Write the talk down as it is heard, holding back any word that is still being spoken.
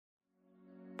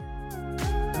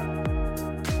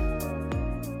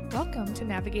Welcome to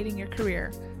Navigating Your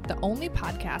Career, the only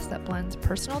podcast that blends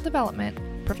personal development,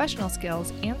 professional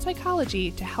skills, and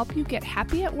psychology to help you get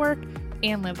happy at work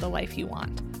and live the life you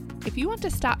want. If you want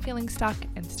to stop feeling stuck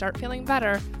and start feeling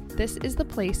better, this is the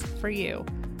place for you.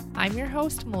 I'm your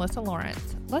host, Melissa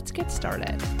Lawrence. Let's get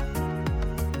started.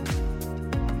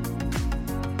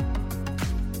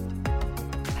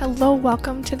 Hello,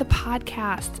 welcome to the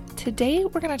podcast. Today,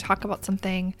 we're going to talk about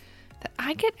something that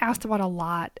I get asked about a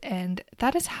lot, and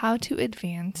that is how to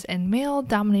advance in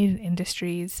male-dominated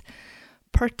industries,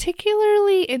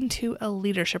 particularly into a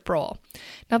leadership role.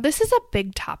 Now, this is a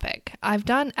big topic. I've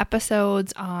done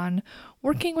episodes on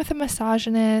working with a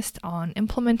misogynist, on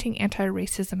implementing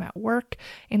anti-racism at work,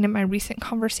 and in my recent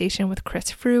conversation with Chris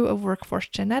Frew of Workforce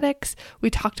Genetics, we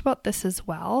talked about this as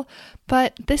well,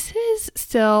 but this is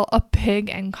still a big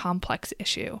and complex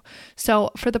issue. So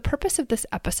for the purpose of this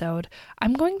episode,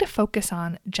 I'm going to focus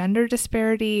on gender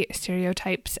disparity,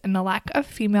 stereotypes, and the lack of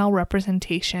female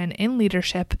representation in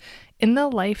leadership in the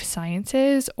life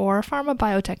sciences or pharma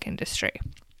biotech industry.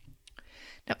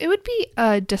 Now, it would be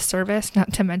a disservice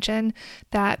not to mention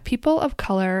that people of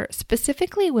color,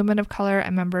 specifically women of color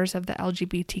and members of the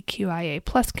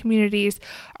LGBTQIA+ communities,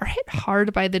 are hit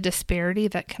hard by the disparity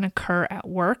that can occur at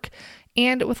work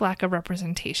and with lack of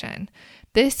representation.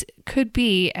 This could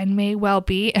be and may well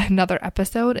be another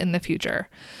episode in the future.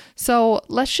 So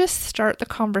let's just start the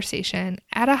conversation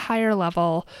at a higher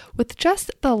level with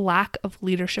just the lack of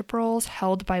leadership roles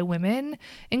held by women,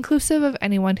 inclusive of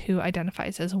anyone who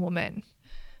identifies as a woman.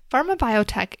 Pharma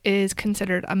biotech is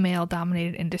considered a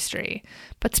male-dominated industry,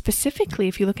 but specifically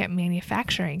if you look at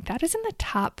manufacturing, that is in the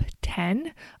top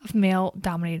 10 of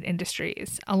male-dominated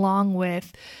industries, along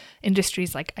with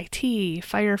industries like IT,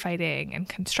 firefighting, and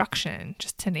construction,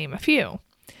 just to name a few.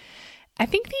 I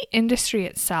think the industry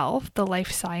itself, the life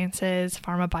sciences,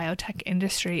 pharma biotech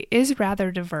industry, is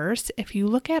rather diverse if you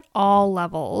look at all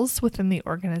levels within the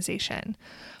organization.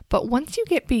 But once you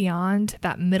get beyond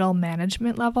that middle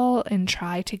management level and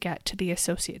try to get to the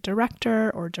associate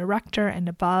director or director and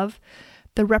above,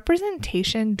 the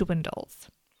representation dwindles.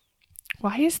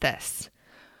 Why is this?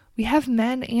 We have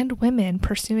men and women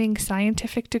pursuing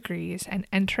scientific degrees and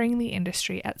entering the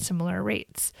industry at similar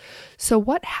rates. So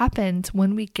what happens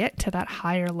when we get to that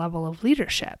higher level of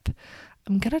leadership?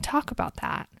 I'm going to talk about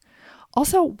that.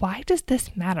 Also, why does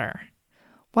this matter?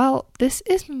 Well, this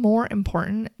is more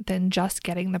important than just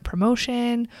getting the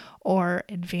promotion or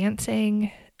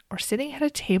advancing or sitting at a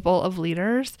table of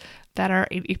leaders that are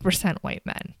 80% white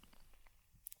men.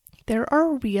 There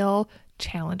are real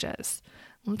challenges.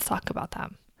 Let's talk about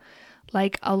them.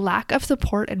 Like a lack of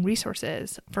support and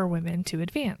resources for women to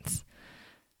advance.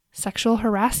 Sexual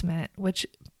harassment, which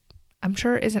I'm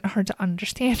sure isn't hard to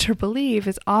understand or believe,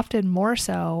 is often more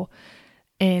so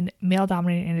in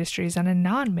male-dominated industries than in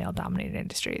non-male-dominated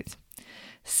industries.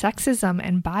 Sexism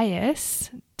and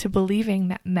bias to believing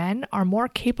that men are more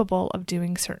capable of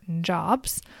doing certain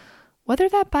jobs, whether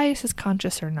that bias is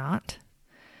conscious or not.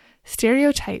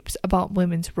 Stereotypes about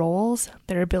women's roles,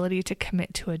 their ability to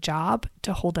commit to a job,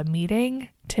 to hold a meeting,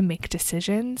 to make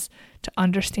decisions, to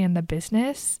understand the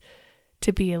business,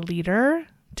 to be a leader,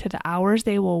 to the hours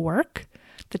they will work,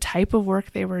 the type of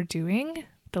work they were doing,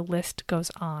 the list goes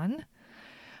on.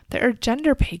 There are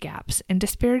gender pay gaps and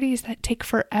disparities that take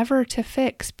forever to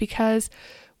fix because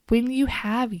when you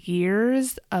have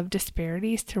years of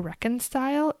disparities to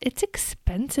reconcile, it's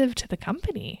expensive to the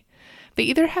company. They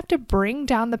either have to bring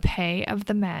down the pay of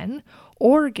the men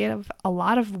or give a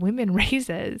lot of women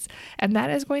raises, and that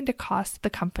is going to cost the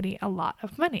company a lot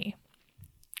of money.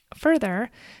 Further,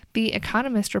 The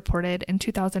Economist reported in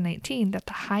 2019 that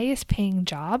the highest paying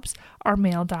jobs are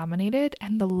male-dominated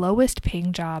and the lowest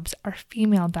paying jobs are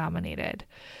female-dominated.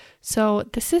 So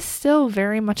this is still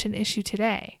very much an issue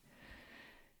today.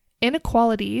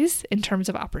 Inequalities in terms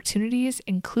of opportunities,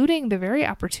 including the very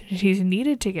opportunities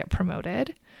needed to get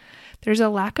promoted. There's a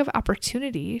lack of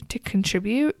opportunity to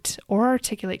contribute or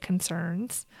articulate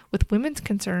concerns, with women's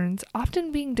concerns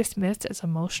often being dismissed as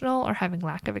emotional or having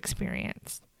lack of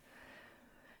experience.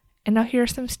 And now here are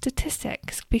some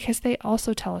statistics because they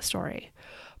also tell a story.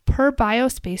 Per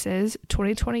BioSpace's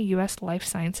 2020 U.S. Life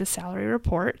Sciences Salary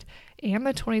Report and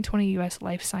the 2020 U.S.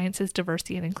 Life Sciences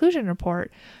Diversity and Inclusion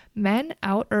Report, men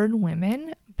out-earn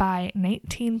women by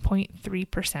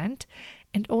 19.3%,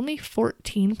 and only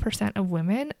 14% of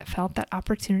women felt that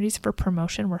opportunities for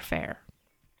promotion were fair.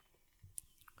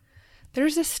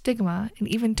 There's a stigma in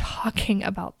even talking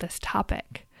about this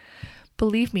topic.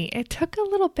 Believe me, it took a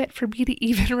little bit for me to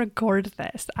even record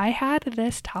this. I had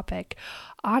this topic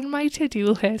on my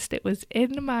to-do list. It was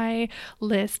in my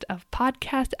list of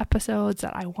podcast episodes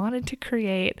that I wanted to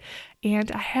create,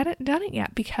 and I hadn't done it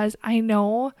yet because I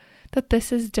know that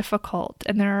this is difficult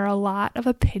and there are a lot of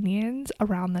opinions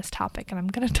around this topic, and I'm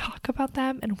going to talk about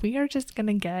them, and we are just going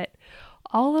to get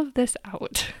all of this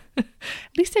out, at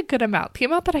least a good amount, the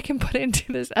amount that I can put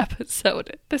into this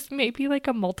episode. This may be like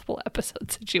a multiple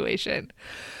episode situation.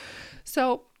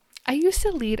 So I used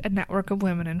to lead a network of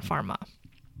women in pharma.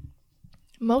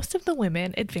 Most of the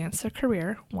women advanced their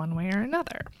career one way or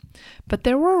another, but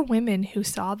there were women who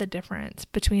saw the difference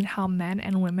between how men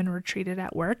and women were treated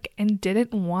at work and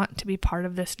didn't want to be part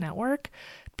of this network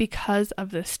because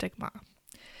of this stigma.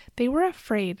 They were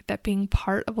afraid that being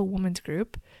part of a women's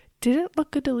group didn't look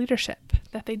good to leadership,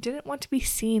 that they didn't want to be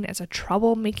seen as a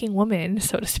troublemaking woman,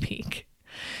 so to speak.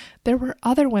 There were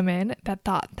other women that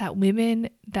thought that women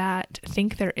that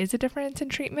think there is a difference in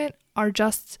treatment are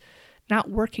just not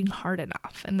working hard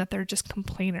enough and that they're just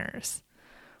complainers.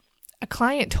 A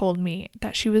client told me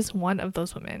that she was one of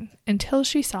those women until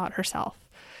she saw it herself.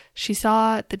 She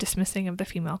saw the dismissing of the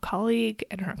female colleague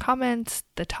in her comments,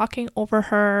 the talking over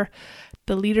her,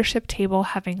 the leadership table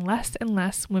having less and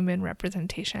less women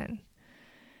representation.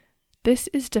 This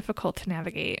is difficult to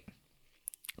navigate.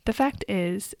 The fact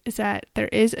is that there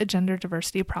is a gender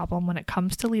diversity problem when it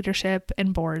comes to leadership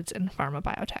and boards in pharma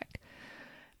biotech.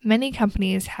 Many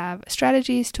companies have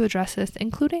strategies to address this,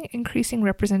 including increasing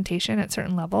representation at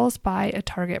certain levels by a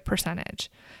target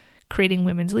percentage, creating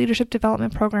women's leadership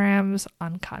development programs,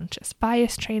 unconscious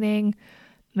bias training,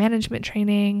 management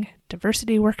training,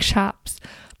 diversity workshops,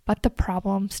 but the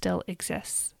problem still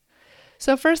exists.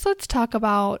 So first, let's talk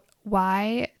about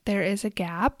why there is a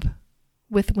gap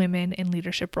with women in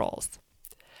leadership roles.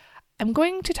 I'm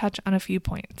going to touch on a few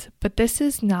points, but this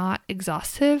is not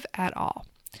exhaustive at all.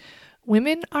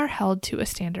 Women are held to a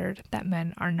standard that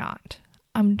men are not.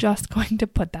 I'm just going to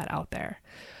put that out there.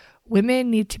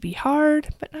 Women need to be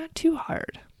hard, but not too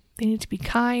hard. They need to be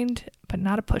kind, but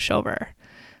not a pushover.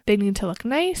 They need to look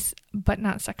nice, but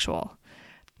not sexual.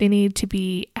 They need to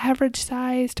be average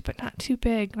sized, but not too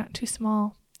big, not too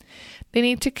small. They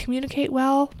need to communicate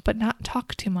well, but not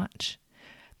talk too much.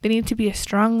 They need to be a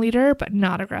strong leader, but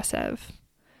not aggressive.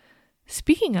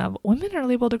 Speaking of, women are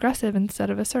labeled aggressive instead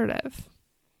of assertive.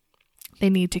 They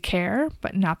need to care,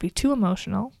 but not be too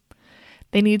emotional.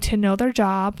 They need to know their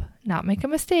job, not make a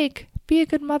mistake, be a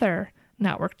good mother,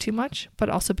 not work too much, but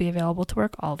also be available to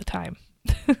work all the time.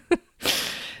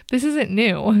 This isn't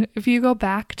new. If you go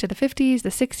back to the 50s, the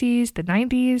 60s, the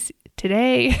 90s,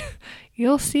 today,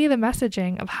 you'll see the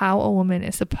messaging of how a woman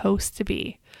is supposed to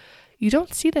be. You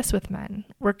don't see this with men.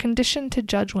 We're conditioned to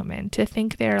judge women, to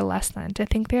think they are less than, to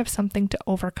think they have something to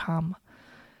overcome.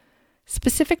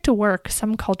 Specific to work,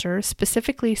 some cultures,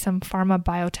 specifically some pharma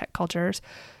biotech cultures,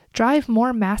 drive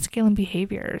more masculine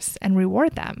behaviors and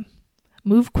reward them.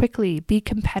 Move quickly, be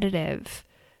competitive,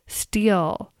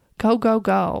 steal, go, go,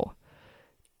 go.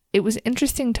 It was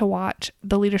interesting to watch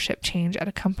the leadership change at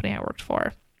a company I worked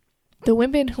for. The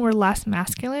women who were less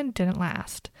masculine didn't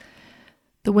last.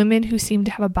 The women who seemed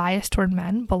to have a bias toward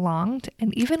men belonged,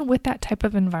 and even with that type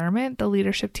of environment, the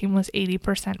leadership team was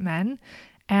 80% men,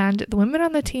 and the women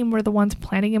on the team were the ones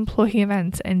planning employee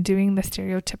events and doing the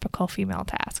stereotypical female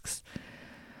tasks.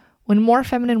 When more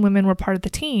feminine women were part of the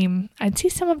team, I'd see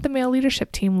some of the male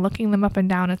leadership team looking them up and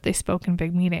down as they spoke in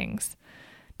big meetings.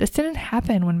 This didn't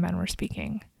happen when men were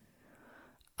speaking.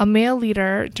 A male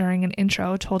leader during an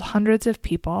intro told hundreds of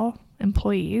people,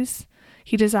 employees,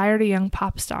 he desired a young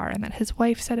pop star and that his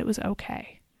wife said it was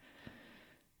okay.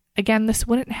 Again, this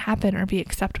wouldn't happen or be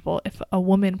acceptable if a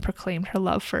woman proclaimed her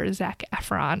love for Zac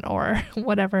Efron or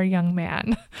whatever young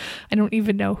man. I don't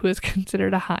even know who is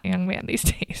considered a hot young man these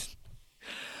days.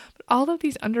 But all of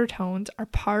these undertones are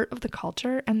part of the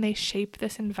culture and they shape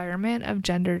this environment of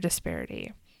gender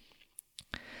disparity.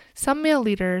 Some male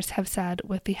leaders have said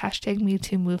with the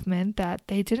 #MeToo movement that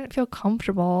they didn't feel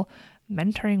comfortable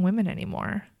mentoring women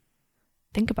anymore.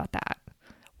 Think about that.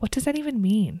 What does that even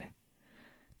mean?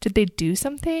 Did they do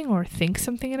something or think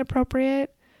something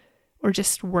inappropriate? Or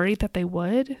just worried that they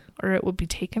would? Or it would be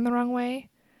taken the wrong way?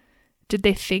 Did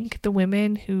they think the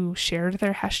women who shared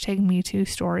their #MeToo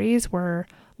stories were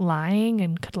lying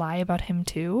and could lie about him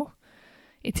too?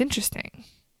 It's interesting.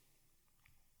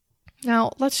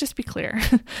 Now, let's just be clear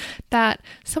that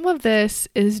some of this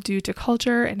is due to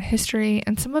culture and history,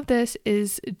 and some of this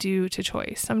is due to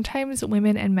choice. Sometimes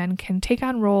women and men can take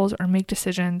on roles or make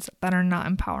decisions that are not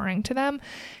empowering to them,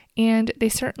 and they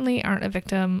certainly aren't a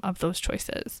victim of those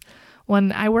choices.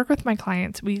 When I work with my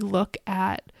clients, we look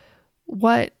at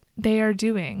what they are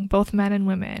doing, both men and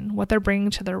women, what they're bringing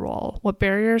to their role, what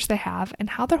barriers they have,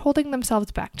 and how they're holding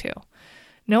themselves back too.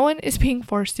 No one is being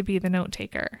forced to be the note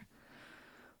taker.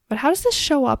 But how does this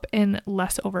show up in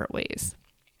less overt ways?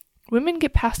 Women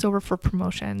get passed over for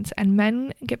promotions, and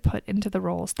men get put into the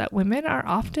roles that women are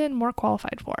often more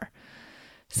qualified for.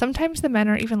 Sometimes the men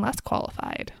are even less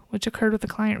qualified, which occurred with a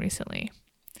client recently.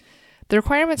 The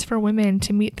requirements for women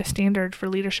to meet the standard for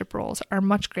leadership roles are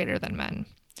much greater than men.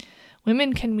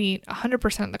 Women can meet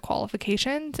 100% of the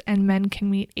qualifications, and men can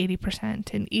meet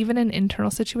 80%. And even in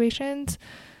internal situations,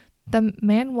 the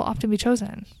man will often be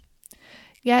chosen.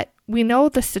 Yet, we know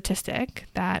the statistic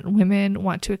that women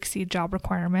want to exceed job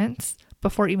requirements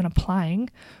before even applying,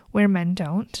 where men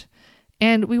don't.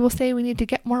 And we will say we need to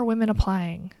get more women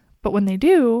applying. But when they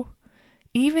do,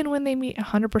 even when they meet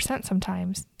 100%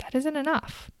 sometimes, that isn't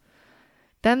enough.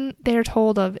 Then they are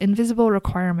told of invisible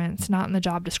requirements not in the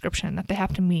job description that they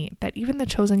have to meet that even the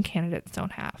chosen candidates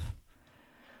don't have.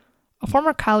 A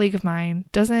former colleague of mine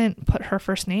doesn't put her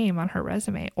first name on her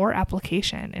resume or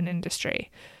application in industry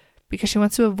because she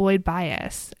wants to avoid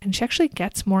bias, and she actually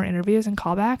gets more interviews and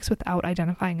callbacks without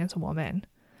identifying as a woman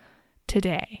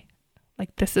today.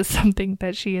 Like, this is something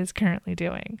that she is currently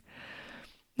doing.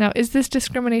 Now, is this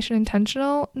discrimination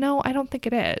intentional? No, I don't think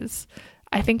it is.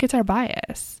 I think it's our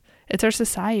bias. It's our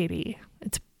society.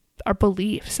 It's our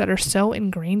beliefs that are so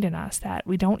ingrained in us that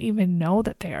we don't even know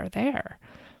that they are there.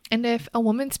 And if a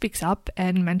woman speaks up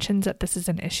and mentions that this is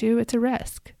an issue, it's a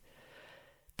risk.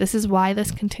 This is why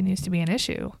this continues to be an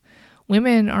issue.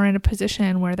 Women are in a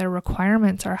position where their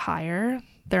requirements are higher.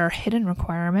 There are hidden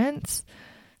requirements.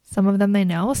 Some of them they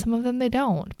know, some of them they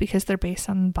don't, because they're based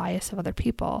on the bias of other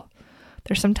people.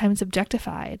 They're sometimes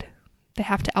objectified. They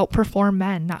have to outperform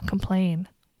men, not complain.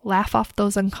 Laugh off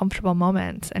those uncomfortable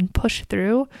moments and push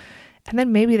through, and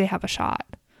then maybe they have a shot.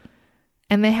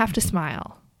 And they have to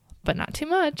smile, but not too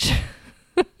much.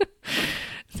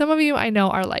 Some of you I know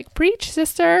are like, preach,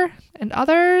 sister, and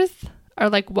others are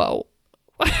like, whoa.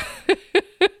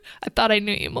 I thought I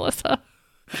knew you, Melissa.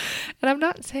 And I'm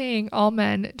not saying all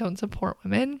men don't support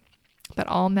women, that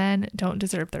all men don't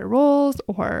deserve their roles,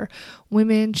 or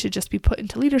women should just be put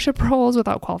into leadership roles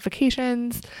without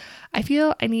qualifications. I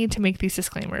feel I need to make these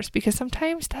disclaimers because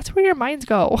sometimes that's where your minds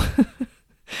go.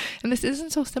 And this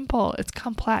isn't so simple. It's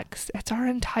complex. It's our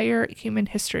entire human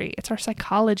history. It's our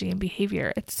psychology and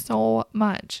behavior. It's so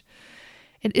much.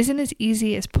 It isn't as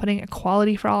easy as putting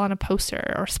equality for all on a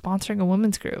poster or sponsoring a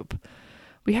women's group.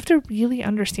 We have to really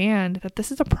understand that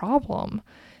this is a problem,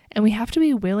 and we have to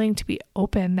be willing to be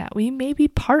open that we may be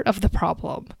part of the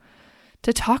problem,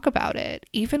 to talk about it,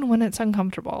 even when it's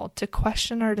uncomfortable, to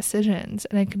question our decisions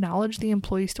and acknowledge the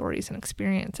employee stories and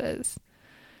experiences.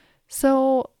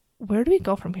 So, where do we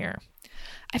go from here?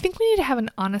 I think we need to have an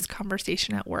honest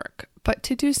conversation at work, but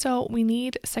to do so, we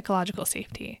need psychological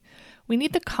safety. We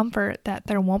need the comfort that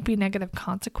there won't be negative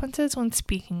consequences when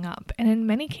speaking up, and in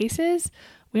many cases,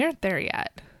 we aren't there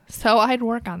yet. So I'd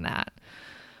work on that.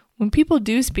 When people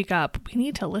do speak up, we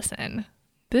need to listen.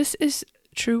 This is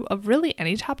true of really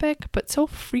any topic, but so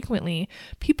frequently,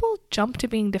 people jump to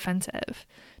being defensive,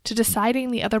 to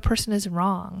deciding the other person is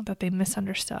wrong, that they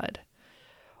misunderstood.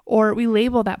 Or we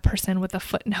label that person with a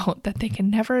footnote that they can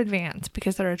never advance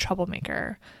because they're a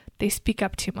troublemaker. They speak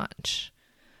up too much.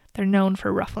 They're known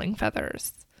for ruffling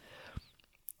feathers.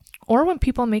 Or when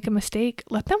people make a mistake,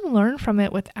 let them learn from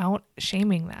it without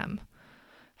shaming them.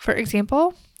 For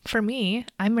example, for me,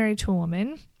 I'm married to a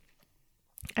woman.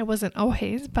 I wasn't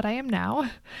always, but I am now.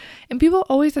 And people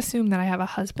always assume that I have a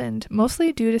husband,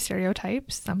 mostly due to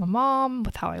stereotypes. I'm a mom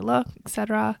with how I look,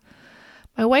 etc.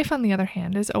 My wife, on the other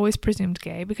hand, is always presumed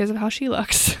gay because of how she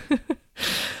looks.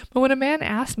 But when a man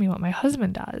asks me what my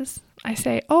husband does, I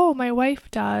say, oh, my wife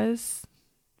does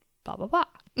blah, blah,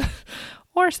 blah,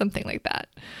 or something like that.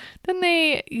 Then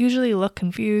they usually look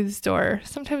confused or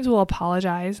sometimes will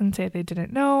apologize and say they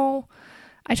didn't know.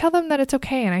 I tell them that it's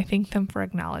okay and I thank them for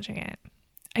acknowledging it.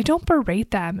 I don't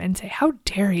berate them and say, how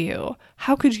dare you?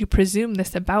 How could you presume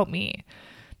this about me?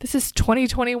 This is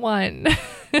 2021.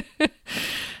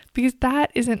 Because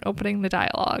that isn't opening the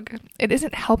dialogue. It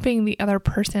isn't helping the other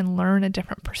person learn a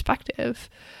different perspective.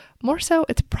 More so,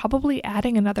 it's probably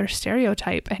adding another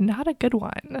stereotype and not a good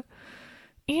one.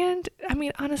 And I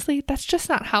mean, honestly, that's just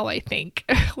not how I think.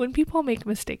 When people make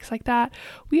mistakes like that,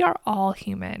 we are all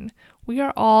human. We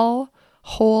are all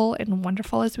whole and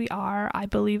wonderful as we are. I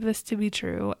believe this to be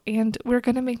true. And we're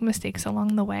going to make mistakes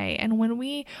along the way. And when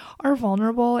we are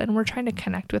vulnerable and we're trying to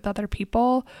connect with other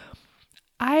people,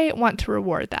 I want to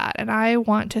reward that. And I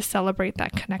want to celebrate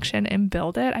that connection and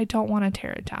build it. I don't want to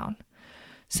tear it down.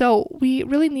 So we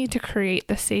really need to create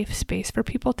the safe space for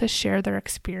people to share their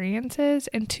experiences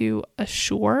and to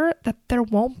assure that there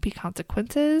won't be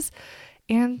consequences,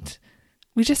 and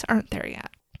we just aren't there yet.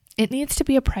 It needs to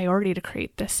be a priority to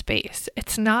create this space.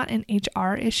 It's not an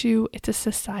HR issue, it's a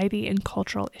society and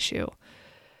cultural issue.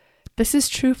 This is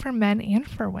true for men and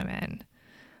for women.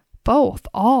 Both,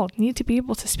 all need to be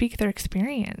able to speak their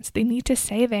experience. They need to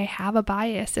say they have a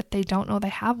bias if they don't know they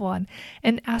have one,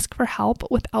 and ask for help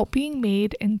without being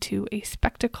made into a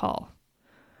spectacle.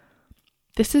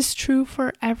 This is true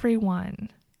for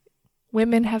everyone.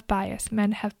 Women have bias,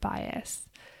 men have bias.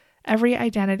 Every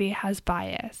identity has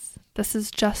bias. This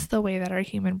is just the way that our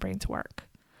human brains work.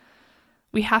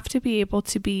 We have to be able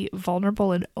to be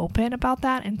vulnerable and open about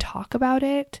that and talk about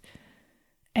it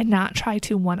and not try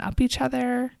to one-up each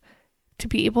other, to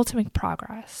be able to make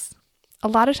progress. A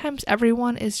lot of times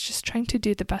everyone is just trying to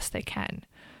do the best they can.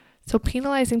 So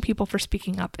penalizing people for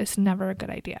speaking up is never a good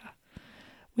idea.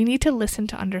 We need to listen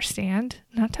to understand,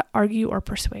 not to argue or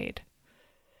persuade.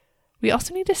 We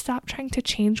also need to stop trying to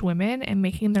change women and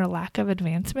making their lack of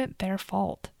advancement their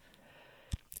fault.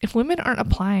 If women aren't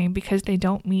applying because they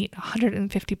don't meet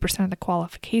 150% of the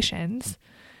qualifications,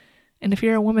 and if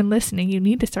you're a woman listening, you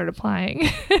need to start applying.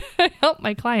 I help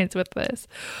my clients with this.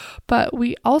 But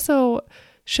we also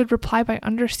should reply by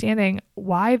understanding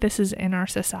why this is in our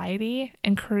society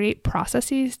and create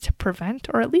processes to prevent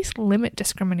or at least limit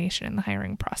discrimination in the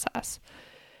hiring process.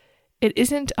 It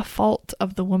isn't a fault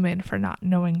of the woman for not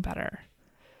knowing better.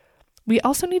 We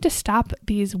also need to stop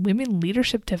these women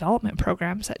leadership development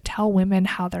programs that tell women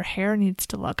how their hair needs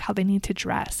to look, how they need to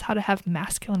dress, how to have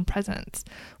masculine presence,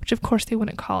 which of course they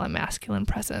wouldn't call it masculine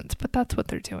presence, but that's what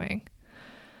they're doing.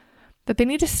 That they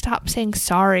need to stop saying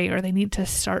sorry or they need to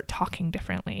start talking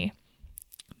differently.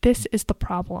 This is the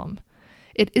problem.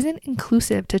 It isn't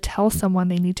inclusive to tell someone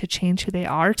they need to change who they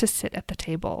are to sit at the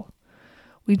table.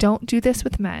 We don't do this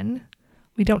with men.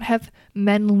 We don't have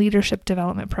men leadership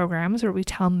development programs where we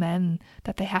tell men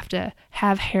that they have to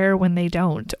have hair when they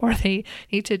don't, or they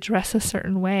need to dress a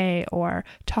certain way or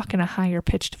talk in a higher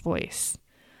pitched voice.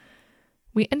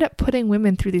 We end up putting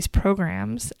women through these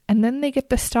programs and then they get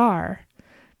the star.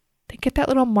 They get that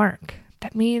little mark.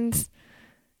 That means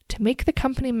to make the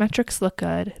company metrics look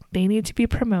good, they need to be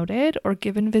promoted or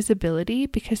given visibility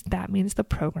because that means the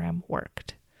program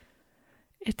worked.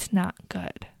 It's not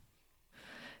good.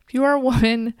 If you are a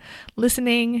woman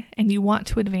listening and you want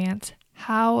to advance,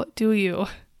 how do you?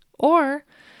 Or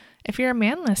if you're a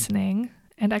man listening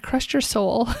and I crushed your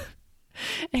soul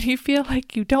and you feel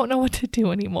like you don't know what to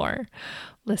do anymore,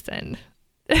 listen.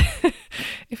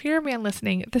 If you're a man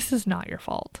listening, this is not your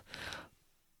fault.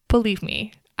 Believe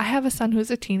me, I have a son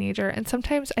who's a teenager and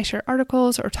sometimes I share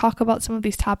articles or talk about some of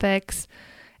these topics,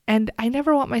 and I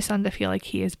never want my son to feel like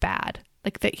he is bad,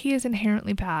 like that he is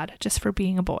inherently bad just for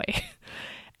being a boy.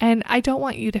 And I don't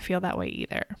want you to feel that way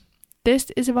either.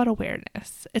 This is about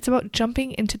awareness. It's about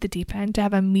jumping into the deep end to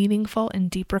have a meaningful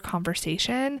and deeper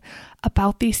conversation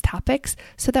about these topics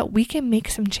so that we can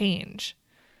make some change.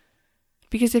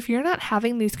 Because if you're not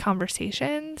having these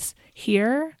conversations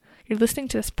here, you're listening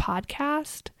to this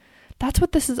podcast, that's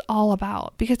what this is all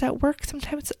about. Because at work,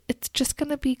 sometimes it's just going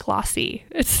to be glossy.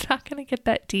 It's not going to get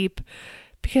that deep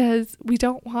because we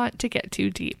don't want to get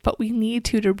too deep, but we need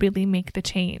to really make the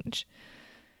change.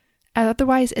 And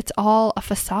otherwise, it's all a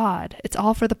facade. It's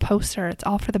all for the poster. It's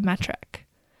all for the metric.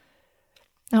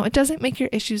 Now, it doesn't make your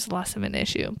issues less of an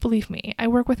issue. Believe me, I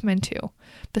work with men too.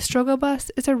 The struggle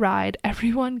bus is a ride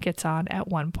everyone gets on at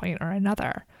one point or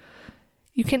another.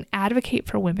 You can advocate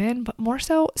for women, but more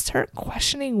so start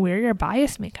questioning where your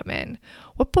bias may come in.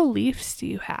 What beliefs do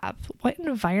you have? What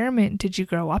environment did you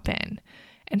grow up in?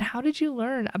 And how did you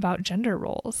learn about gender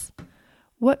roles?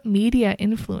 What media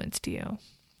influenced you?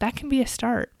 That can be a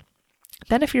start.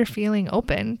 Then if you're feeling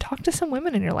open, talk to some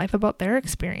women in your life about their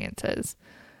experiences.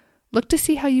 Look to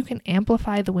see how you can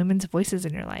amplify the women's voices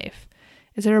in your life.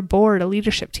 Is there a board, a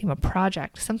leadership team, a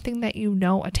project, something that you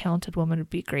know a talented woman would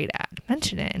be great at?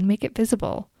 Mention it and make it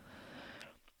visible.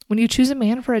 When you choose a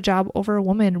man for a job over a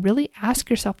woman, really ask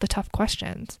yourself the tough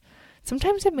questions.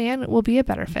 Sometimes a man will be a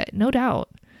better fit, no doubt.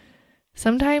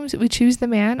 Sometimes we choose the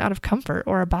man out of comfort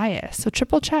or a bias, so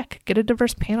triple check, get a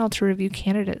diverse panel to review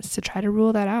candidates to try to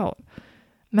rule that out.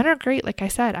 Men are great, like I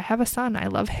said. I have a son. I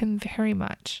love him very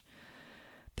much.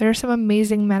 There are some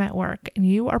amazing men at work, and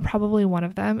you are probably one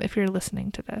of them if you're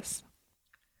listening to this.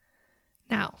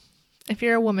 Now, if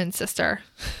you're a woman, sister,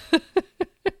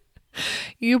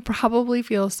 you probably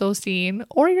feel so seen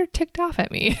or you're ticked off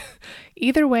at me.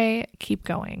 Either way, keep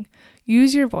going.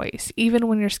 Use your voice, even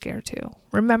when you're scared to.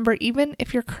 Remember, even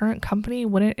if your current company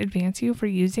wouldn't advance you for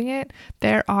using it,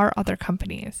 there are other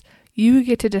companies. You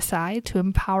get to decide to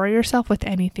empower yourself with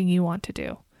anything you want to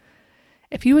do.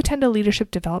 If you attend a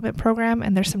leadership development program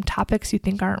and there's some topics you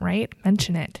think aren't right,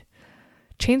 mention it.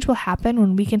 Change will happen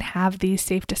when we can have these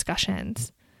safe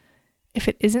discussions. If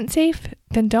it isn't safe,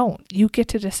 then don't. You get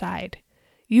to decide.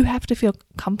 You have to feel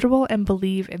comfortable and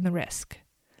believe in the risk.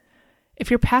 If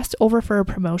you're passed over for a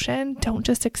promotion, don't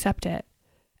just accept it.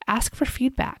 Ask for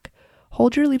feedback.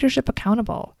 Hold your leadership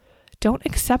accountable. Don't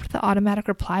accept the automatic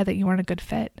reply that you aren't a good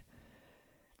fit.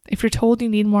 If you're told you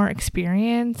need more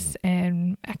experience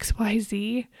in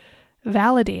XYZ,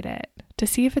 validate it to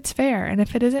see if it's fair, and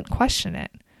if it isn't, question it.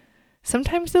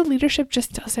 Sometimes the leadership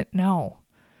just doesn't know.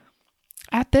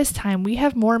 At this time, we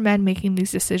have more men making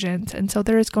these decisions, and so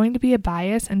there is going to be a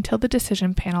bias until the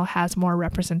decision panel has more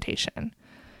representation.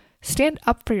 Stand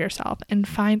up for yourself and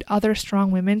find other strong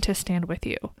women to stand with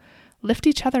you. Lift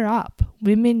each other up.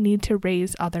 Women need to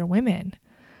raise other women.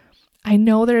 I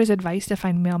know there is advice to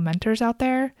find male mentors out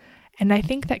there, and I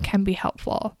think that can be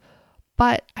helpful.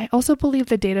 But I also believe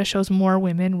the data shows more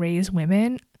women raise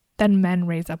women than men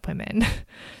raise up women.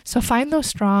 So find those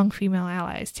strong female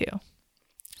allies too.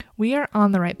 We are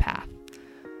on the right path.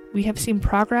 We have seen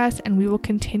progress, and we will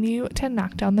continue to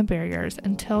knock down the barriers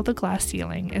until the glass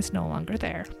ceiling is no longer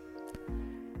there.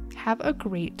 Have a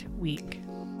great week.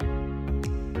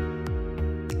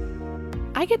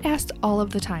 I get asked all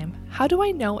of the time, how do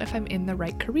I know if I'm in the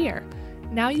right career?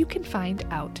 Now you can find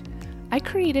out. I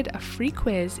created a free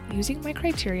quiz using my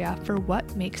criteria for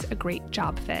what makes a great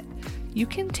job fit. You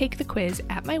can take the quiz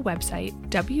at my website,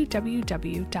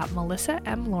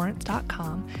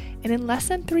 www.melissamlawrence.com, and in less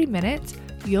than 3 minutes,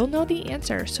 you'll know the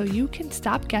answer so you can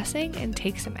stop guessing and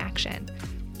take some action.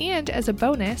 And as a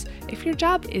bonus, if your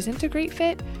job isn't a great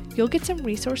fit, you'll get some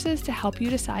resources to help you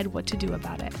decide what to do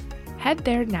about it. Head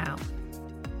there now.